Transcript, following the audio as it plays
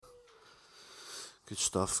Good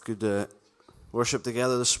stuff. Good to worship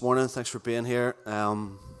together this morning. Thanks for being here.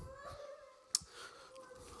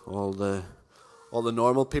 All the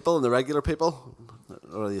normal people and the regular people,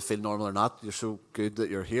 whether you feel normal or not, you're so good that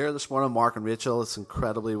you're here this morning. Mark and Rachel, it's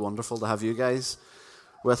incredibly wonderful to have you guys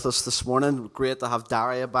with us this morning. Great to have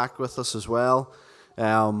Daria back with us as well.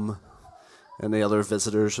 And the other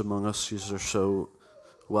visitors among us, you are so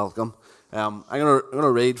welcome. I'm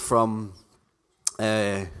gonna read from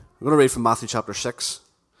Matthew chapter 6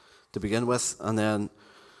 to begin with, and then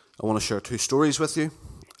I want to share two stories with you,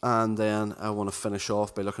 and then I want to finish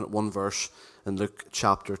off by looking at one verse in Luke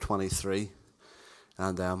chapter 23,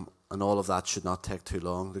 and all of that should not take too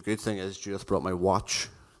long. The good thing is Judith brought my watch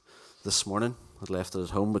this morning. I'd left it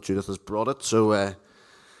at home, but Judith has brought it, so it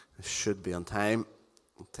should be on time.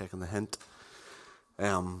 I'm taking the hint.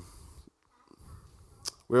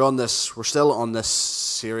 We're still on this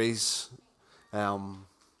series,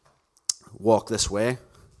 Walk This Way.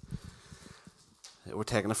 We're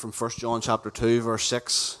taking it from 1 John chapter 2, verse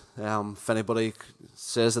 6. If anybody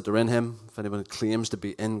says that they're in him, if anybody claims to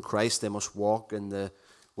be in Christ, they must walk in the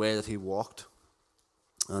way that he walked.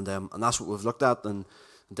 And that's what we've looked at, and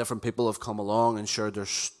different people have come along and shared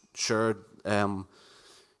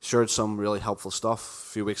some really helpful stuff.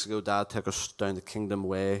 A few weeks ago, Dad took us down the kingdom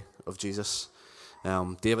way of Jesus.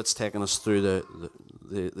 David's taken us through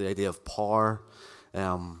the idea of power.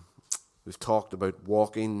 We've talked about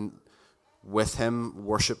walking with him,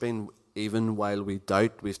 worshipping even while we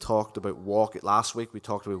doubt. We've talked about last week we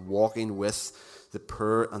talked about walking with the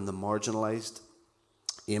poor and the marginalized.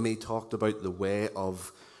 Amy talked about the way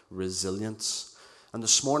of resilience. And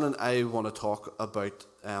this morning I want to talk about,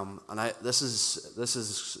 this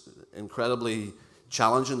is incredibly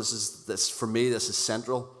challenging. For me, this is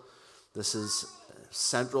central. This is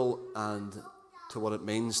central and to what it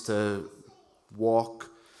means to walk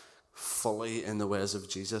fully in the ways of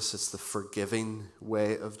Jesus. It's the forgiving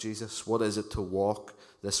way of Jesus. What is it to walk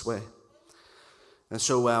this way? And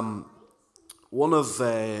so one of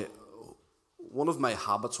my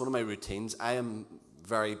habits, one of my routines, I am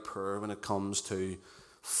very poor when it comes to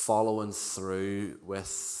following through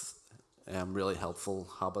with really helpful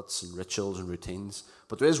habits and rituals and routines.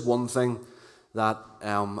 But there is one thing that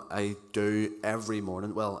I do every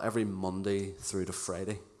morning, every Monday through to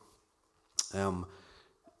Friday.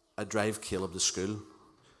 I drive Caleb to school,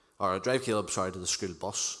 to the school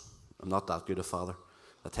bus. I'm not that good a father.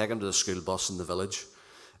 I take him to the school bus in the village.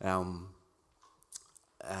 And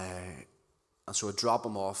so I drop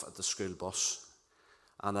him off at the school bus.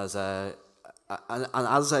 And as I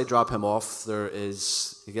drop him off,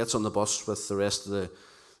 he gets on the bus with the rest of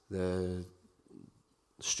the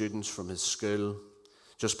students from his school.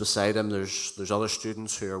 Just beside him, there's other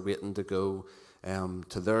students who are waiting to go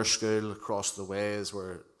to their school. Across the way is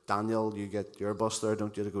where Daniel, you get your bus there,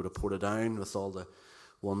 don't you, to go to Portadown with all the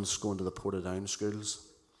ones going to the Portadown schools.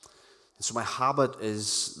 And so my habit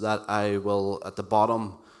is that I will, at the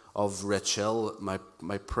bottom of Rich Hill,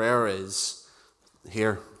 my prayer is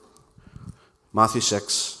here. Matthew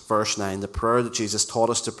 6, verse 9, the prayer that Jesus taught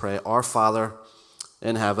us to pray, Our Father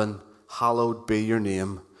in heaven, hallowed be your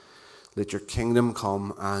name. Let your kingdom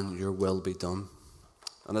come and your will be done.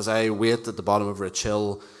 And as I wait at the bottom of Rich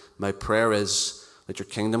Hill, my prayer is, let your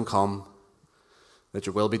kingdom come, let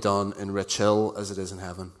your will be done in Rich Hill as it is in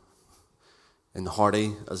heaven, in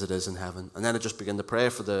Hardy as it is in heaven. And then I just begin to pray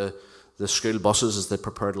for the school buses as they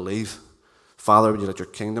prepare to leave. Father, would you let your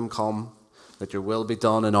kingdom come, let your will be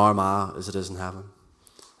done in Armagh as it is in heaven,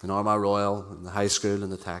 in Armagh Royal, in the high school,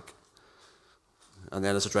 and the tech. And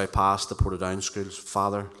then as I drive past the Portadown schools,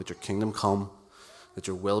 Father, let your kingdom come, let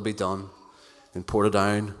your will be done in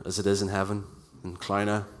Portadown as it is in heaven, in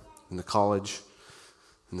Clowna, in the college,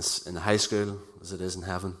 in the high school as it is in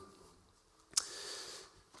heaven.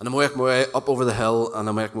 And I'm making my way up over the hill, and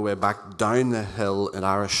I'm making my way back down the hill in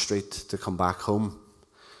Irish Street to come back home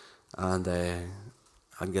and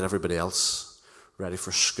get everybody else ready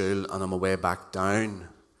for school. And on my way back down,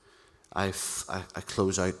 I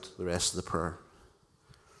close out the rest of the prayer.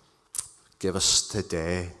 Give us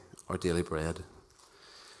today our daily bread.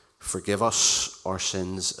 Forgive us our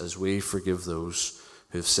sins as we forgive those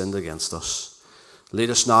who have sinned against us. Lead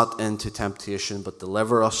us not into temptation, but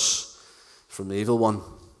deliver us from the evil one.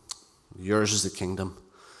 Yours is the kingdom,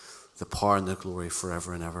 the power and the glory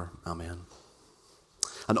forever and ever. Amen.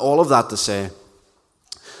 And all of that to say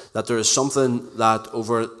that there is something that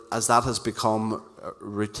as that has become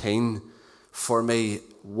routine for me,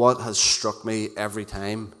 what has struck me every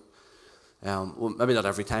time, maybe not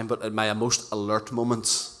every time, but in my most alert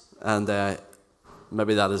moments, and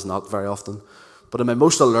maybe that is not very often, but in my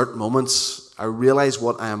most alert moments, I realize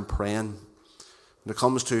what I am praying when it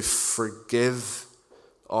comes to forgive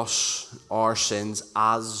us our sins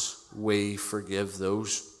as we forgive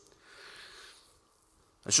those.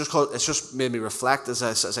 It's just made me reflect as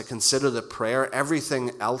I consider the prayer.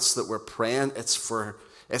 Everything else that we're praying, it's for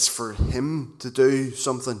Him to do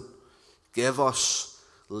something. Give us,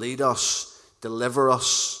 lead us, deliver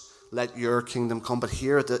us, let your kingdom come. But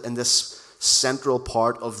here in this central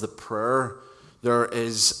part of the prayer, there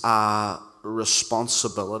is a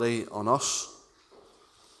responsibility on us.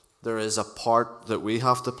 There is a part that we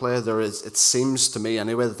have to play. It seems to me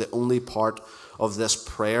anyway, that the only part of this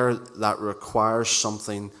prayer that requires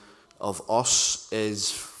something of us is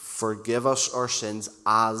forgive us our sins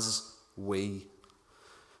as we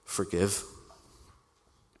forgive.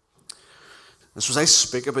 And so as I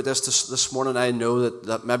speak about this morning, I know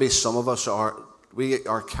that maybe some of us are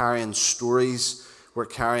carrying stories, we're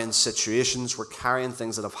carrying situations, we're carrying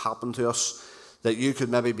things that have happened to us that you could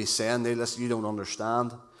maybe be saying, "Hey, listen, you don't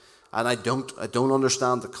understand." And I don't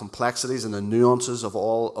understand the complexities and the nuances of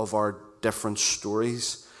all of our different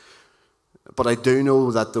stories. But I do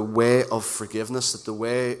know that the way of forgiveness, that the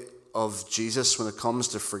way of Jesus when it comes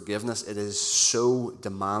to forgiveness, it is so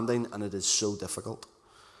demanding and it is so difficult.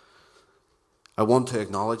 I want to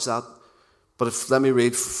acknowledge that. But let me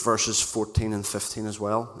read verses 14 and 15 as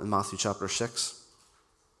well in Matthew chapter 6.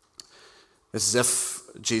 It's as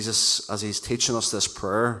if Jesus, as he's teaching us this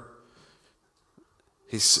prayer,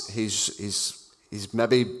 he's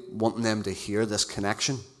maybe wanting them to hear this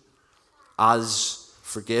connection. As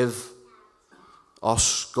forgive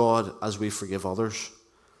us, God, as we forgive others.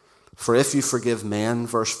 For if you forgive men,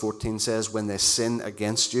 verse 14 says, when they sin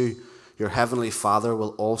against you, your heavenly Father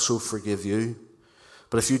will also forgive you.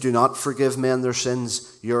 But if you do not forgive men their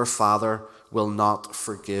sins, your Father will not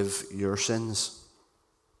forgive your sins.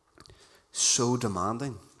 So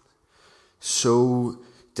demanding. So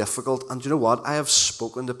difficult. And you know what? I have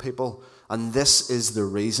spoken to people, and this is the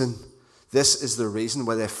reason. This is the reason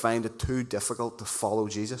why they find it too difficult to follow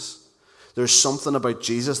Jesus. There's something about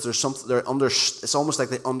Jesus. It's almost like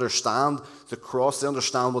they understand the cross. They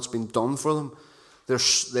understand what's been done for them. They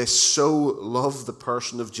so love the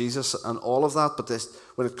person of Jesus and all of that. But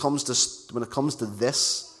when it comes to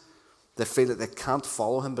this, they feel that they can't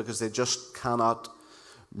follow him because they just cannot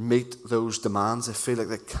meet those demands. They feel like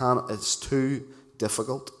they can't. It's too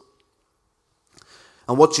difficult.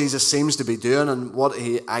 And what Jesus seems to be doing, and what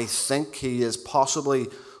I think he is possibly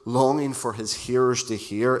longing for his hearers to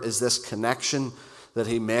hear, is this connection that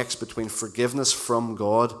he makes between forgiveness from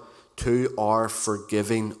God to our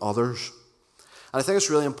forgiving others. And I think it's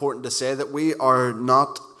really important to say that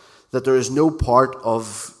there is no part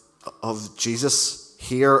of Jesus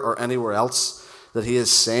here or anywhere else that he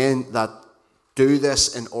is saying that do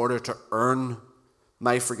this in order to earn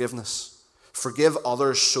my forgiveness. Forgive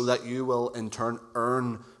others so that you will in turn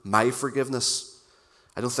earn my forgiveness.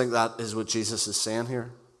 I don't think that is what Jesus is saying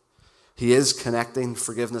here. He is connecting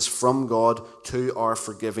forgiveness from God to our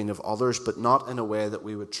forgiving of others, but not in a way that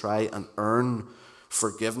we would try and earn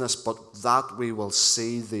forgiveness, but that we will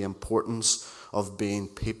see the importance of being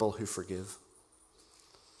people who forgive.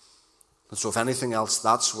 And so if anything else,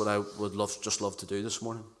 that's what I would love to do this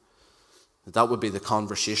morning. That would be the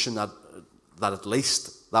conversation that at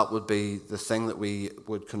least that would be the thing that we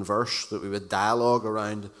would converse, that we would dialogue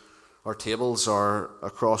around our tables or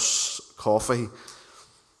across coffee.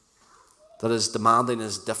 That as demanding,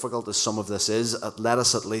 as difficult as some of this is, let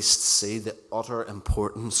us at least see the utter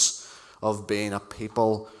importance of being a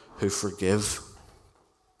people who forgive.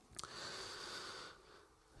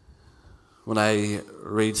 When I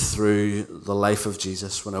read through the life of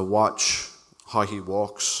Jesus, when I watch how he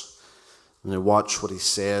walks, when I watch what he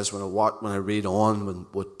says, when I read on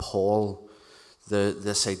with Paul,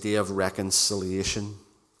 this idea of reconciliation,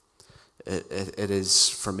 it is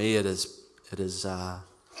for me. It is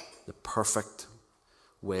the perfect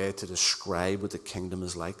way to describe what the kingdom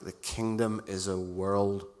is like. The kingdom is a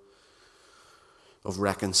world of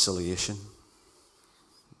reconciliation.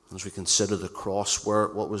 As we consider the cross,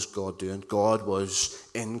 what was God doing? God was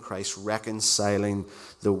in Christ reconciling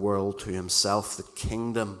the world to himself. The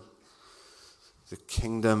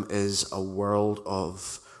kingdom is a world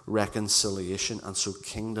of reconciliation, and so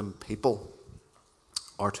kingdom people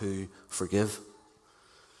are to forgive.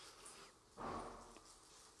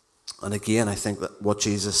 And again, I think that what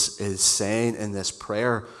Jesus is saying in this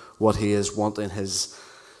prayer, what he is wanting his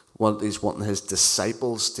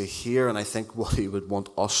disciples to hear, and I think what he would want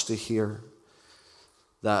us to hear,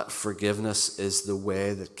 that forgiveness is the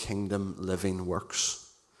way that kingdom living works.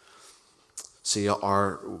 See,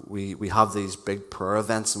 we have these big prayer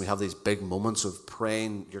events and we have these big moments of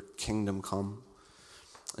praying, your kingdom come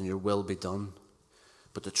and your will be done.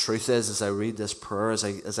 But the truth is, as I read this prayer,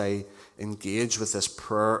 as I engage with this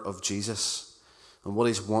prayer of Jesus and what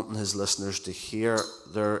he's wanting his listeners to hear,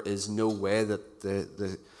 there is no way that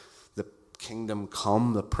the kingdom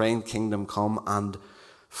come, the praying kingdom come, and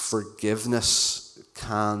forgiveness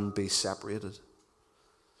can be separated.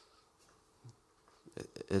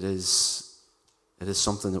 It is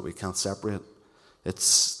something that we can't separate.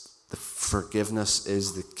 It's the forgiveness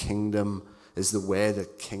is the kingdom, is the way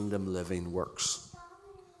that kingdom living works.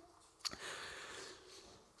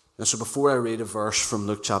 And so before I read a verse from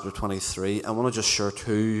Luke chapter 23, I want to just share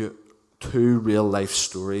two real life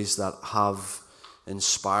stories that have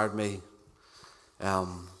inspired me.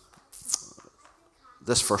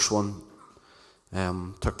 This first one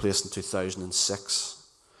took place in 2006.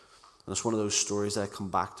 And it's one of those stories that I come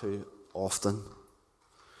back to often.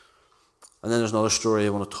 And then there's another story I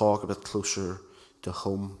want to talk a bit closer to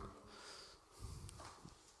home.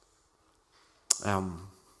 The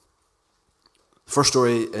first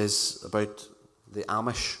story is about the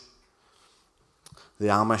Amish. The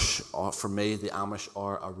Amish are, for me, the Amish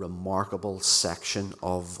are a remarkable section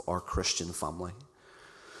of our Christian family.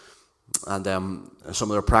 And some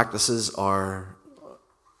of their practices are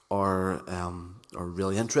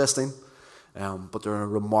really interesting, but they're a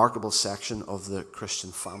remarkable section of the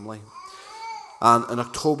Christian family. And in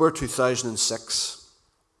October 2006,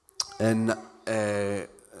 in a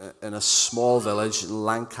small village in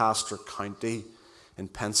Lancaster County in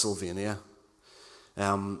Pennsylvania,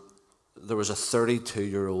 there was a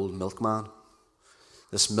 32-year-old milkman.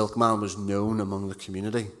 This milkman was known among the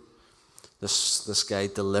community. This guy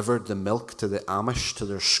delivered the milk to the Amish, to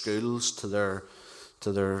their schools, to their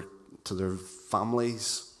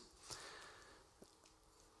families.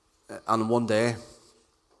 And one day,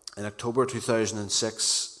 in October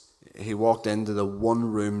 2006, he walked into the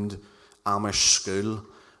one-roomed Amish school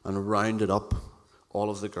and rounded up all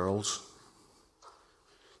of the girls.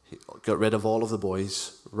 He got rid of all of the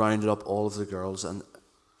boys, rounded up all of the girls, and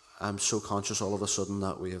I'm so conscious all of a sudden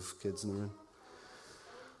that we have kids in the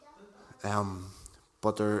room.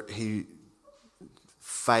 But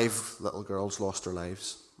 5 little girls lost their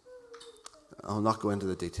lives. I'll not go into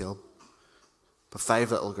the detail, but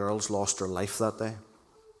 5 little girls lost their life that day.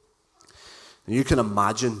 And you can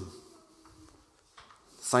imagine,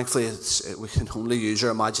 thankfully we can only use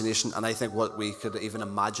our imagination, and I think what we could even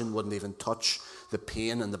imagine wouldn't even touch the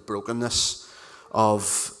pain and the brokenness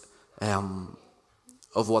of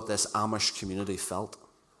what this Amish community felt.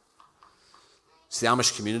 See, the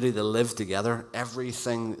Amish community, they live together.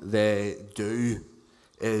 Everything they do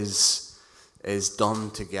is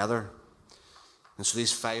done together. And so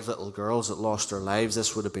these 5 little girls that lost their lives,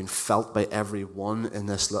 this would have been felt by everyone in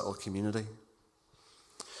this little community.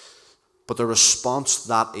 But the response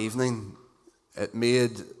that evening, it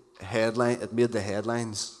made the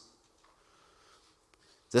headlines.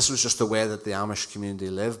 This was just the way that the Amish community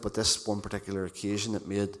lived, but this one particular occasion, it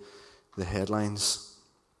made the headlines.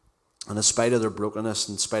 And in spite of their brokenness,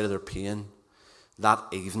 in spite of their pain, that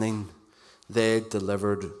evening they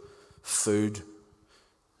delivered food.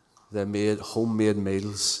 They made homemade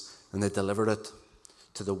meals, and they delivered it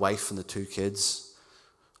to the wife and the 2 kids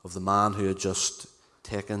of the man who had just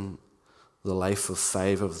taken the life of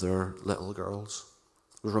 5 of their little girls.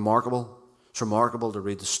 It was remarkable. It's remarkable to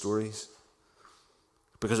read the stories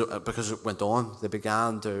because it went on. They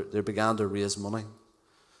began to raise money.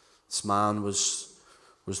 This man was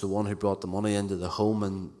the one who brought the money into the home,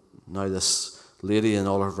 and now this lady, in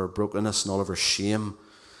all of her brokenness and all of her shame,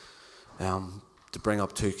 to bring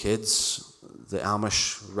up 2 kids, the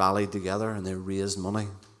Amish rallied together and they raised money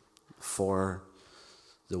for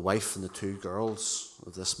the wife and the 2 girls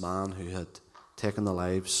of this man who had taken the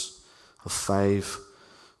lives of 5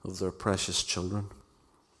 of their precious children.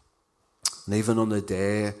 And even on the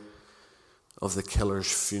day of the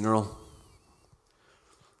killer's funeral,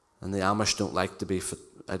 and the Amish don't like to be,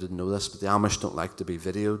 I didn't know this, but the Amish don't like to be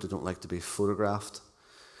videoed, they don't like to be photographed.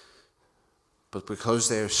 But because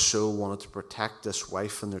they so wanted to protect this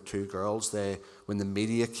wife and their 2 girls, when the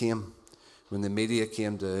media came to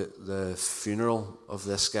the funeral of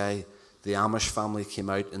this guy, the Amish family came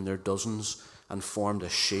out in their dozens and formed a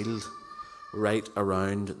shield right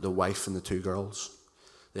around the wife and the 2 girls.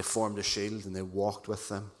 They formed a shield and they walked with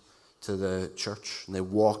them to the church, and they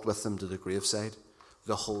walked with them to the graveside,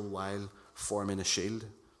 the whole while forming a shield.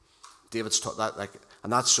 David's taught that,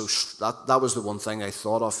 and that was the one thing I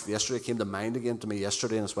thought of yesterday. It came to mind again to me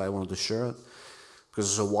yesterday, and that's why I wanted to share it.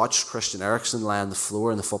 Because as I watched Christian Eriksen lie on the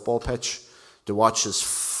floor in the football pitch, to watch his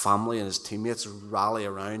family and his teammates rally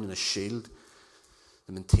around in a shield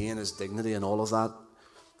to maintain his dignity and all of that,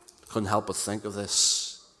 I couldn't help but think of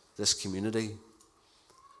this community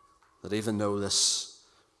that even though this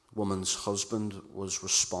woman's husband was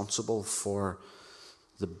responsible for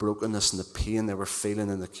the brokenness and the pain they were feeling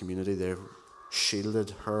in the community, they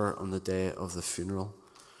shielded her on the day of the funeral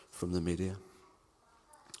from the media.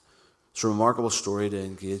 It's a remarkable story to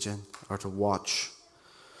engage in or to watch.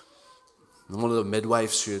 And one of the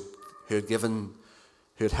midwives who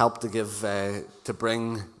had helped to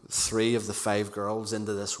bring 3 of the 5 girls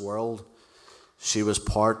into this world, she was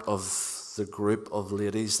part of the group of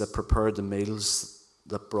ladies that prepared the meals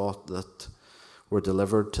that were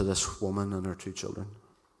delivered to this woman and her 2 children.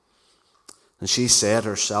 And she said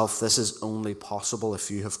herself, this is only possible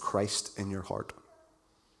if you have Christ in your heart.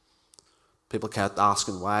 People kept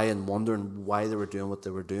asking why and wondering why they were doing what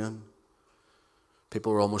they were doing.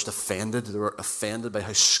 People were almost offended. They were offended by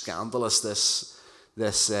how scandalous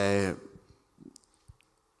this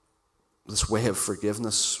way of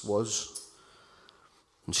forgiveness was.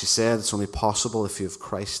 And she said it's only possible if you have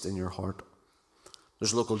Christ in your heart.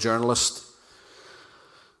 There's a local journalist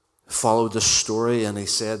who followed this story, and he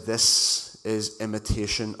said this is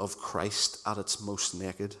imitation of Christ at its most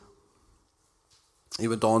naked. He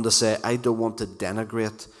went on to say, I don't want to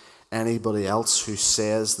denigrate anybody else who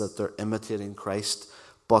says that they're imitating Christ,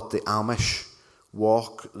 but the Amish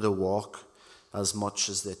walk the walk as much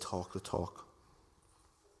as they talk the talk.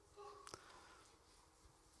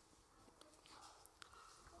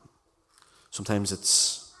 Sometimes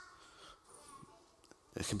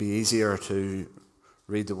it can be easier to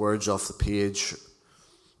read the words off the page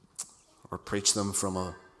or preach them from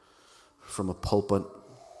a pulpit.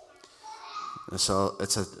 It's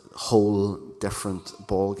a whole different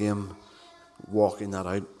ball game, walking that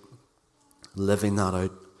out, living that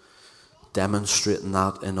out, demonstrating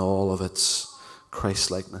that in all of its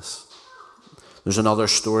Christ-likeness. There's another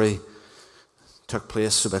story took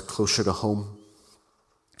place a bit closer to home.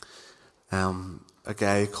 A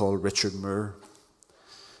guy called Richard Moore.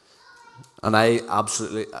 And I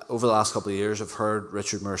absolutely, over the last couple of years, I've heard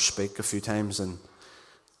Richard Moore speak a few times, and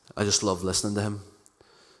I just love listening to him.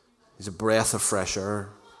 He's a breath of fresh air,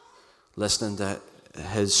 listening to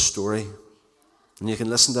his story. And you can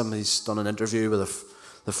listen to him. He's done an interview with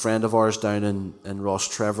a friend of ours down in Ross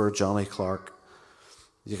Trevor, Johnny Clark.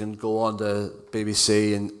 You can go on to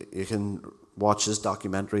BBC and you can watch his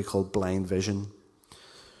documentary called Blind Vision.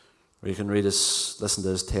 Or you can listen to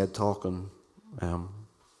his TED Talk on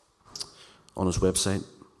his website.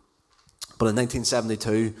 But in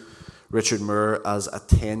 1972, Richard Moore, as a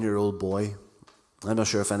 10-year-old boy, I'm not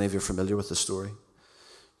sure if any of you are familiar with the story,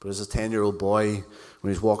 but as a 10-year-old boy, when he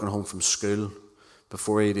was walking home from school,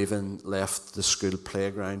 before he'd even left the school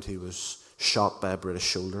playground, he was shot by a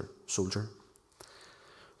British soldier.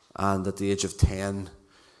 And at the age of 10,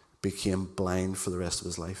 became blind for the rest of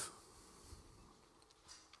his life.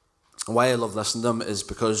 And why I love listening to him is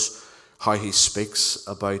because how he speaks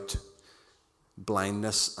about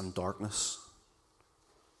blindness and darkness.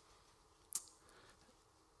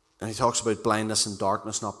 And he talks about blindness and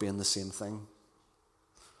darkness not being the same thing.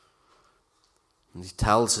 And he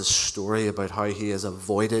tells his story about how he has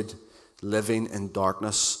avoided living in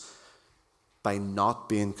darkness by not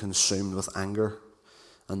being consumed with anger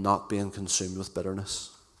and not being consumed with bitterness.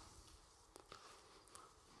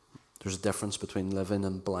 There's a difference between living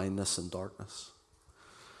in blindness and darkness.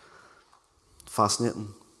 Fascinating.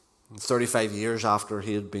 35 years after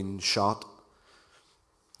he had been shot,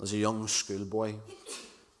 as a young schoolboy,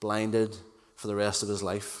 blinded for the rest of his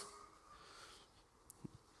life,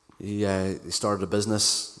 he started a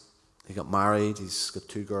business. He got married. He's got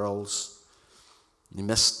 2 girls. He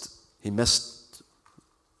missed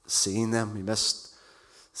seeing them. He missed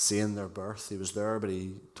seeing their birth. He was there, but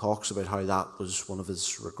he talks about how that was one of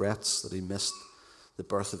his regrets, that he missed the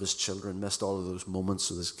birth of his children, missed all of those moments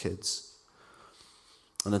with his kids.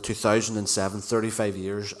 And in 2007, 35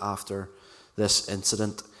 years after this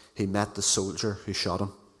incident, he met the soldier who shot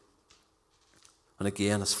him. And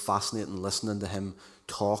again, it's fascinating listening to him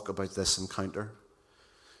talk about this encounter.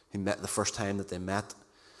 He met the first time that they met.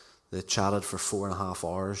 They chatted for 4.5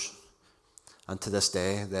 hours. And to this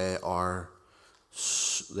day, they are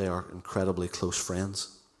incredibly close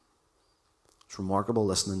friends. It's remarkable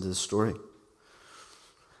listening to the story.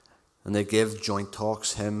 And they give joint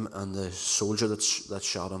talks, him and the soldier that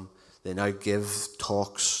shot him. They now give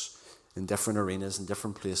talks in different arenas, in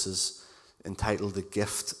different places, entitled The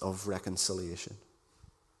Gift of Reconciliation.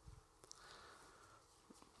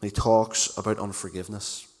 He talks about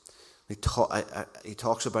unforgiveness. He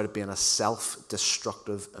talks about it being a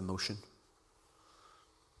self-destructive emotion.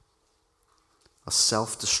 A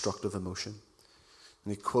self-destructive emotion.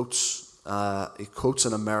 And he quotes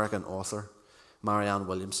an American author, Marianne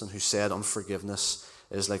Williamson, who said unforgiveness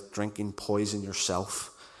is like drinking poison yourself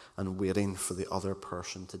and waiting for the other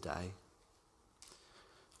person to die.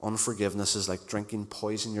 Unforgiveness is like drinking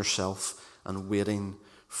poison yourself and waiting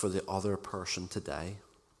for the other person to die.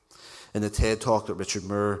 In the TED Talk that Richard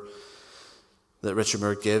Moore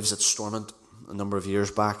gives at Stormont a number of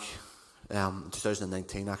years back,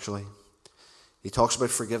 2019 actually, he talks about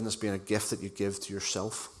forgiveness being a gift that you give to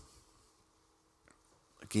yourself.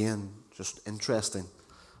 Again, just interesting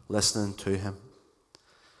listening to him.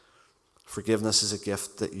 Forgiveness is a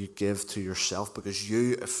gift that you give to yourself, because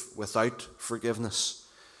without forgiveness,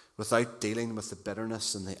 without dealing with the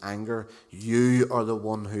bitterness and the anger, you are the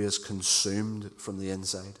one who is consumed from the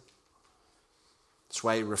inside. That's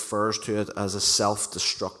why he refers to it as a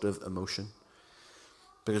self-destructive emotion,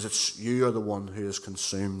 because you are the one who is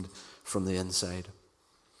consumed from the inside.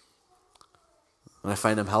 And I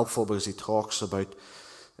find him helpful because he talks about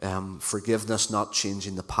forgiveness not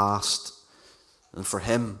changing the past, and for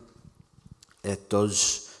him, it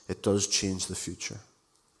does change the future.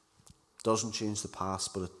 It doesn't change the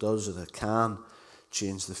past, but it can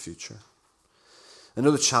change the future. I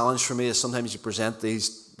know the challenge for me is sometimes you present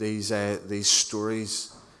these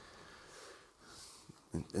stories,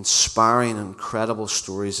 inspiring, incredible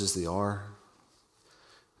stories as they are.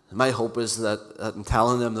 My hope is that in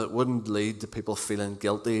telling them, that wouldn't lead to people feeling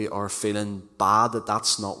guilty or feeling bad that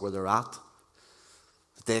that's not where they're at.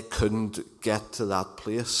 That they couldn't get to that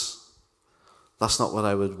place. That's not what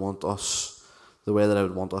I would want us, the way that I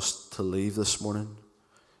would want us to leave this morning.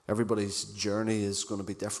 Everybody's journey is going to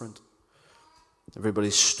be different.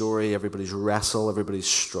 Everybody's story, everybody's wrestle, everybody's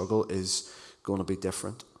struggle is going to be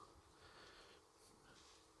different.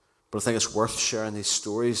 But I think it's worth sharing these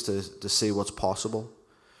stories to see what's possible,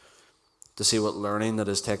 to see what learning that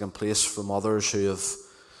has taken place from others who have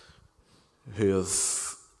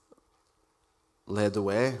led the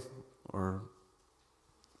way or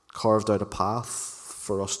carved out a path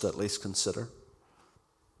for us to at least consider.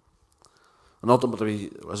 And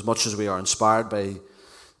ultimately, as much as we are inspired by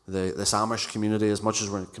this Amish community, as much as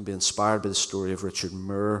we can be inspired by the story of Richard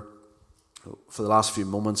Moore, for the last few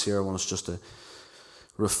moments here, I want us just to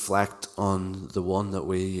reflect on the one that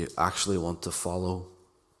we actually want to follow,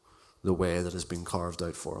 the way that has been carved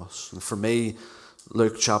out for us. And for me,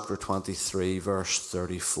 Luke chapter 23, verse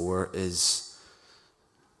 34 is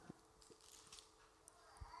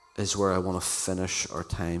where I want to finish our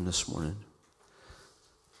time this morning.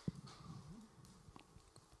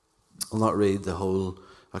 I'll not read the whole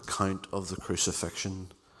account of the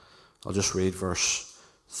crucifixion. I'll just read verse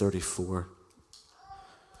 34,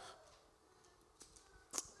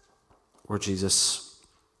 where Jesus,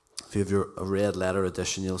 if you have a red letter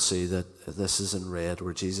edition, you'll see that this is in red,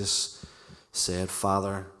 where Jesus said,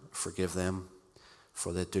 "Father, forgive them,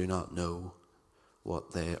 for they do not know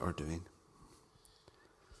what they are doing."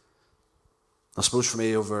 I suppose for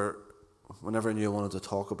me, whenever I knew I wanted to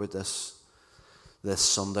talk about this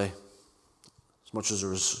Sunday, as much as there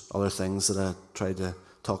was other things that I tried to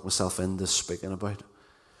talk myself into speaking about,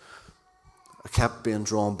 I kept being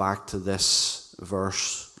drawn back to this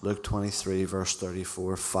verse, Luke 23, verse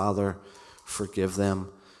 34, "Father, forgive them,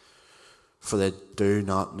 for they do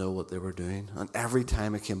not know what they were doing." And every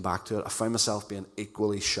time I came back to it, I found myself being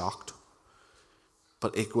equally shocked,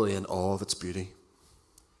 but equally in awe of its beauty.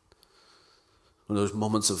 One of those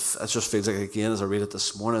moments it just feels like, again, as I read it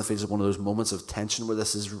this morning, it feels like one of those moments of tension where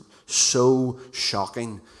this is so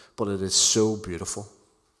shocking, but it is so beautiful.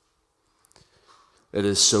 It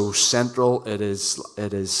is so central, it is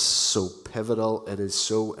so pivotal, it is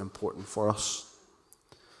so important for us.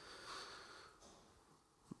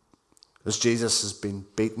 As Jesus has been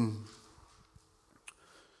beaten,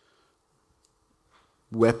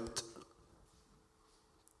 whipped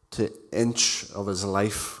to inch of his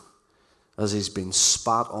life, as he's been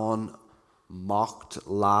spat on, mocked,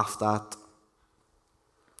 laughed at,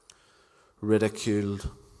 ridiculed,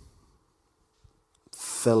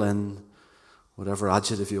 fill in whatever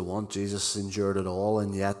adjective you want, Jesus endured it all.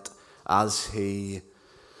 And yet, as he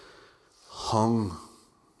hung,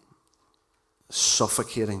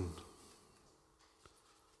 suffocating,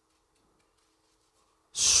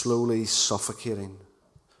 slowly suffocating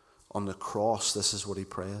on the cross, this is what he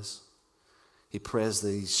prays. He prays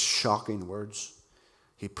these shocking words.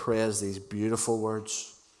 He prays these beautiful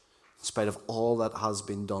words. In spite of all that has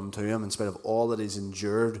been done to him, in spite of all that he's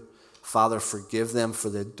endured, "Father, forgive them, for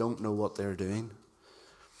they don't know what they're doing."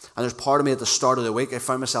 And there's part of me at the start of the week, I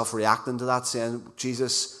found myself reacting to that, saying,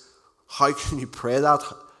 "Jesus, how can you pray that?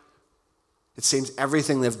 It seems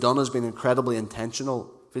everything they've done has been incredibly intentional.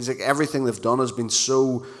 It feels like everything they've done has been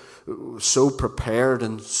so prepared,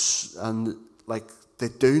 and like they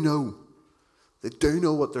do know. They do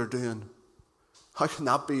know what they're doing. How can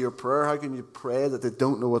that be your prayer? How can you pray that they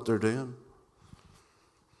don't know what they're doing?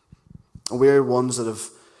 And we're ones that have,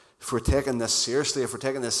 if we're taking this seriously, if we're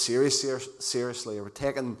taking this seriously, if we're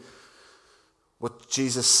taking what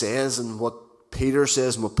Jesus says and what Peter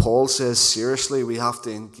says and what Paul says seriously, we have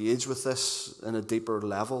to engage with this in a deeper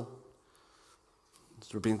level.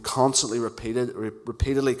 We're being constantly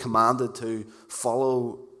repeatedly commanded to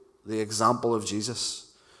follow the example of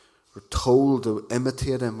Jesus. We're told to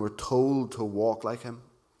imitate him. We're told to walk like him.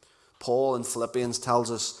 Paul in Philippians tells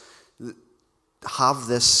us, have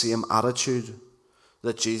this same attitude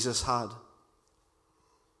that Jesus had.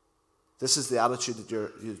 This is the attitude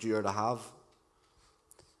that you're to have.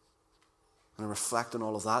 And I reflect on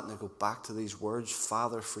all of that and I go back to these words,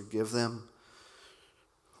 Father, forgive them,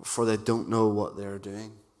 for they don't know what they're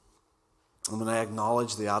doing. And when I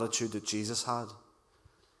acknowledge the attitude that Jesus had,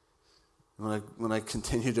 when I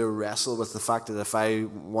continue to wrestle with the fact that if I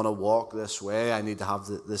want to walk this way, I need to have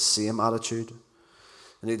the same attitude.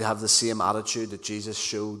 I need to have the same attitude that Jesus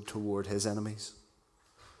showed toward his enemies.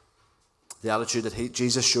 The attitude that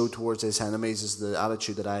Jesus showed towards his enemies is the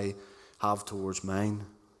attitude that I have towards mine,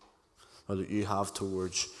 or that you have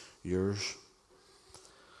towards yours.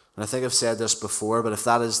 And I think I've said this before, but if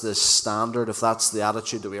that is the standard, if that's the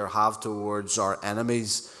attitude that we have towards our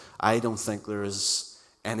enemies, I don't think there is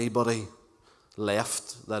anybody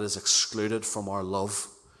left that is excluded from our love.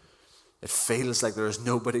 It feels like there is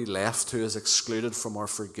nobody left who is excluded from our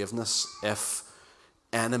forgiveness if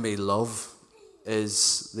enemy love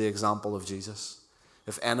is the example of Jesus.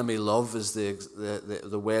 If enemy love is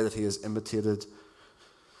the way that he has imitated,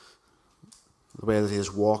 the way that he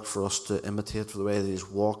has walked for us to imitate, the way that he has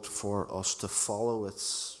walked for us to follow,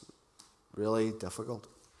 it's really difficult.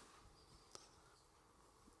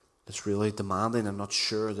 It's really demanding. I'm not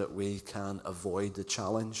sure that we can avoid the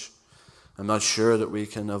challenge. I'm not sure that we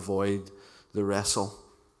can avoid the wrestle.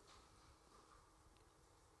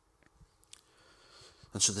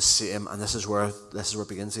 And so the same, and this is where it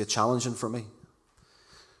begins to get challenging for me.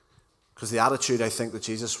 Because the attitude I think that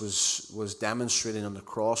Jesus was demonstrating on the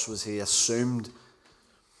cross was he assumed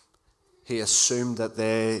that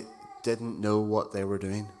they didn't know what they were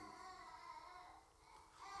doing.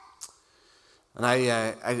 And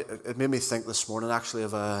it made me think this morning actually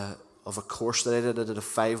of a course that I did. I did a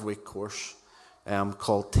 5-week course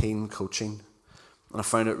called Teen Coaching, and I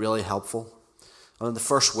found it really helpful. And in the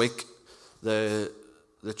first week, the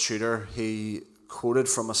tutor, he quoted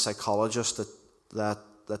from a psychologist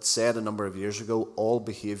that said a number of years ago, all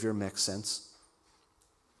behavior makes sense.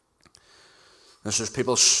 And so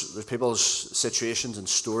there's people's situations and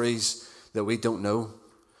stories that we don't know.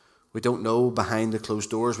 We don't know behind the closed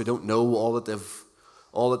doors. We don't know all that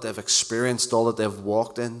they've experienced, all that they've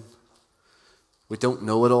walked in. We don't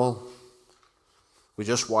know it all. We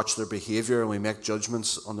just watch their behavior and we make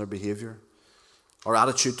judgments on their behavior. Our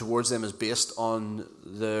attitude towards them is based on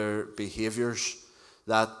their behaviors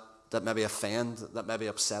that maybe offend, that maybe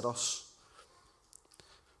upset us.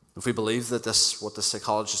 If we believe that what the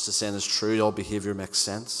psychologist is saying is true, all behavior makes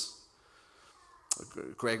sense.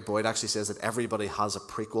 Greg Boyd actually says that everybody has a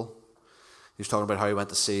prequel. He was talking about how he went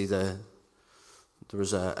to see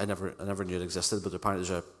I never knew it existed, but apparently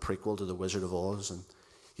there's a prequel to The Wizard of Oz, and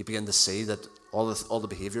you begin to see that all the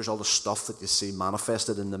behaviors, all the stuff that you see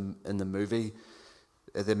manifested in the movie,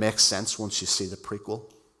 they make sense once you see the prequel.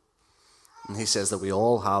 And he says that we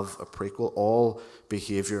all have a prequel, all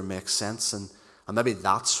behavior makes sense, and maybe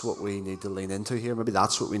that's what we need to lean into here. Maybe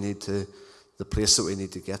that's what we need to, the place that we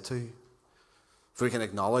need to get to. If we can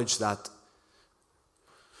acknowledge that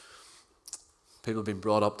people have been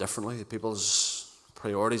brought up differently, people's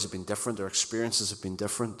priorities have been different, their experiences have been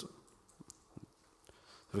different.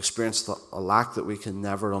 They've experienced a lack that we can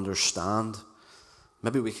never understand.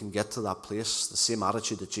 Maybe we can get to that place, the same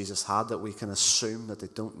attitude that Jesus had, that we can assume that they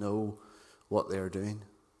don't know what they are doing.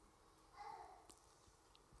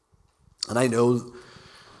 And I know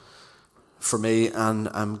for me, and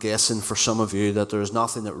I'm guessing for some of you, that there is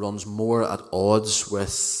nothing that runs more at odds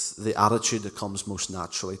with the attitude that comes most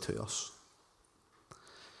naturally to us.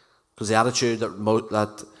 Because the attitude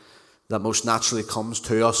that most naturally comes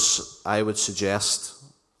to us, I would suggest,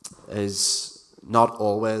 is not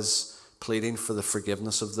always pleading for the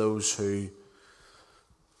forgiveness of those who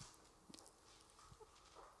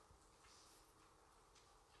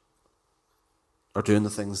are doing the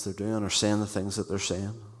things they're doing or saying the things that they're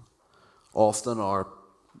saying. Often, or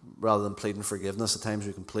rather than pleading forgiveness, at times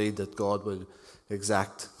we can plead that God would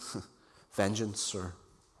exact vengeance, or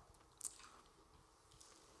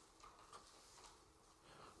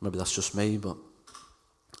maybe that's just me, but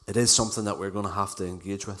it is something that we're going to have to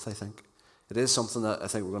engage with, I think. It is something that I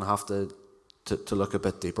think we're going to have to look a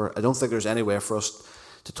bit deeper. I don't think there's any way for us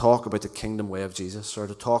to talk about the kingdom way of Jesus, or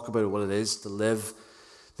to talk about what it is to live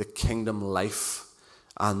the kingdom life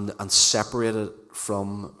and separate it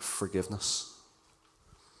from forgiveness.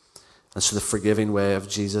 And so the forgiving way of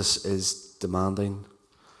Jesus is demanding.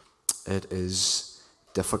 It is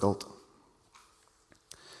difficult.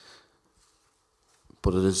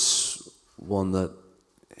 But it is one that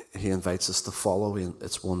he invites us to follow.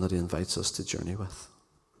 It's one that he invites us to journey with.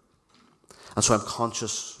 And so I'm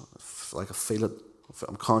conscious, like I feel it,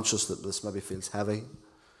 I'm conscious that this maybe feels heavy.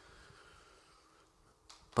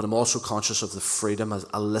 But I'm also conscious of the freedom. As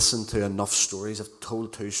I listen to enough stories. I've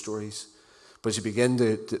told 2 stories. But as you begin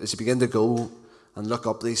to go and look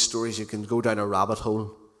up these stories, you can go down a rabbit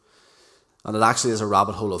hole. And it actually is a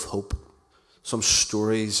rabbit hole of hope. Some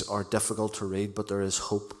stories are difficult to read, but there is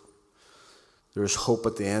hope. There is hope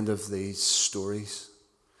at the end of these stories.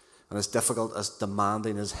 And as difficult, as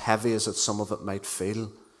demanding, as heavy as some of it might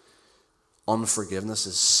feel, unforgiveness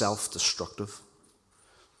is self-destructive.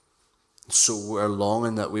 So we're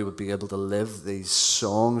longing that we would be able to live these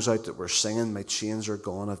songs out that we're singing. My chains are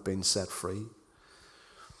gone, I've been set free. And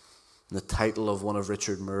the title of one of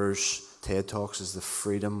Richard Moore's TED Talks is The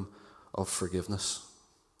Freedom of Forgiveness.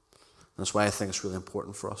 And that's why I think it's really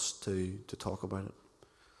important for us to talk about it.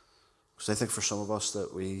 Because I think for some of us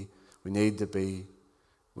that we need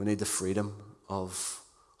the freedom of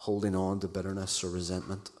holding on to bitterness or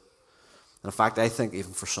resentment. And in fact, I think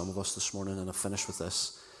even for some of us this morning, and I'll finish with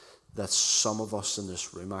this, that some of us in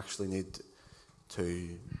this room actually need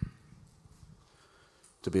to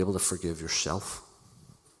be able to forgive yourself.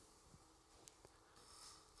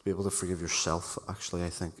 To be able to forgive yourself, actually, I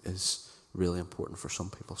think is really important for some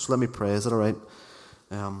people. So let me pray. Is that all right?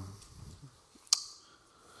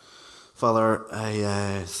 Father,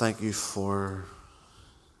 I thank you for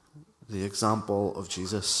the example of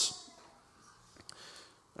Jesus.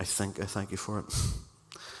 I thank you for it.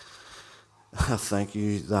 I thank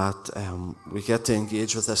you that we get to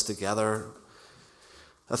engage with this together.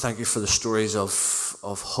 I thank you for the stories of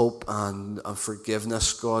hope and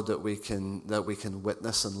forgiveness, God, that we can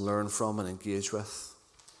witness and learn from and engage with.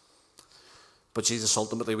 But Jesus,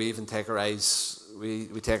 ultimately, we even take our eyes, we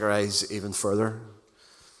take our eyes even further,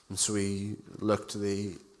 and so we look to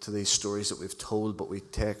these stories that we've told, but we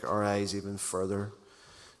take our eyes even further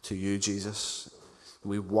to you, Jesus.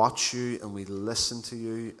 We watch you and we listen to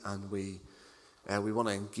you, and we want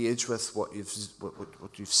to engage with what you've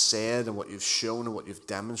said and what you've shown and what you've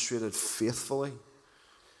demonstrated faithfully,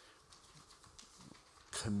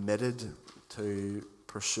 committed to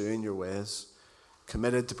pursuing your ways,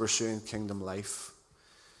 committed to pursuing kingdom life.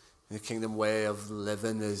 And the kingdom way of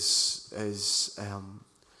living is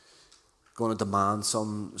going to demand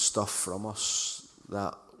some stuff from us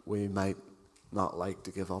that we might not like to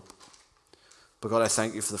give up. But God, I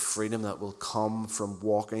thank you for the freedom that will come from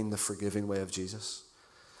walking the forgiving way of Jesus.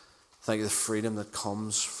 Thank you for the freedom that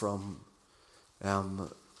comes from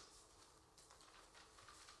of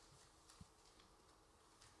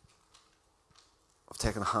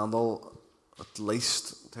taking a handle, at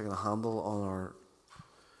least taking a handle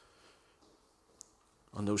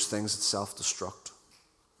on those things that self-destruct.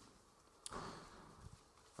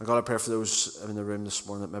 And God, I pray for those in the room this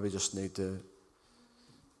morning that maybe just need to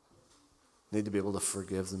be able to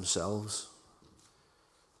forgive themselves,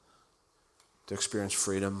 to experience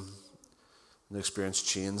freedom, and to experience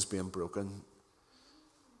chains being broken,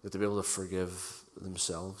 that to be able to forgive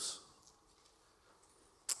themselves.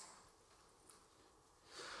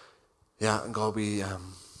 Yeah, and God, we're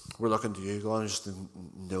looking to you, God, just to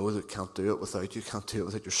know that we can't do it without you, can't do it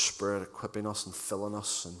without your Spirit equipping us and filling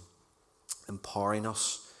us and empowering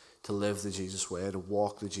us to live the Jesus way, to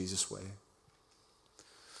walk the Jesus way.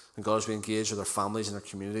 And God, as we engage with our families and our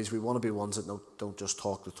communities, we want to be ones that don't just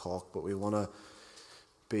talk the talk, but we want to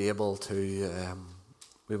be able to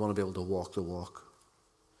walk the walk.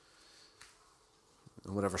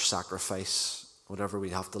 And whatever sacrifice, whatever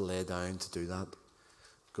we have to lay down to do that,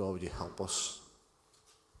 God, would you help us?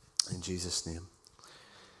 In Jesus' name.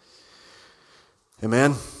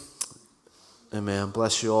 Amen. Amen.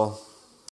 Bless you all.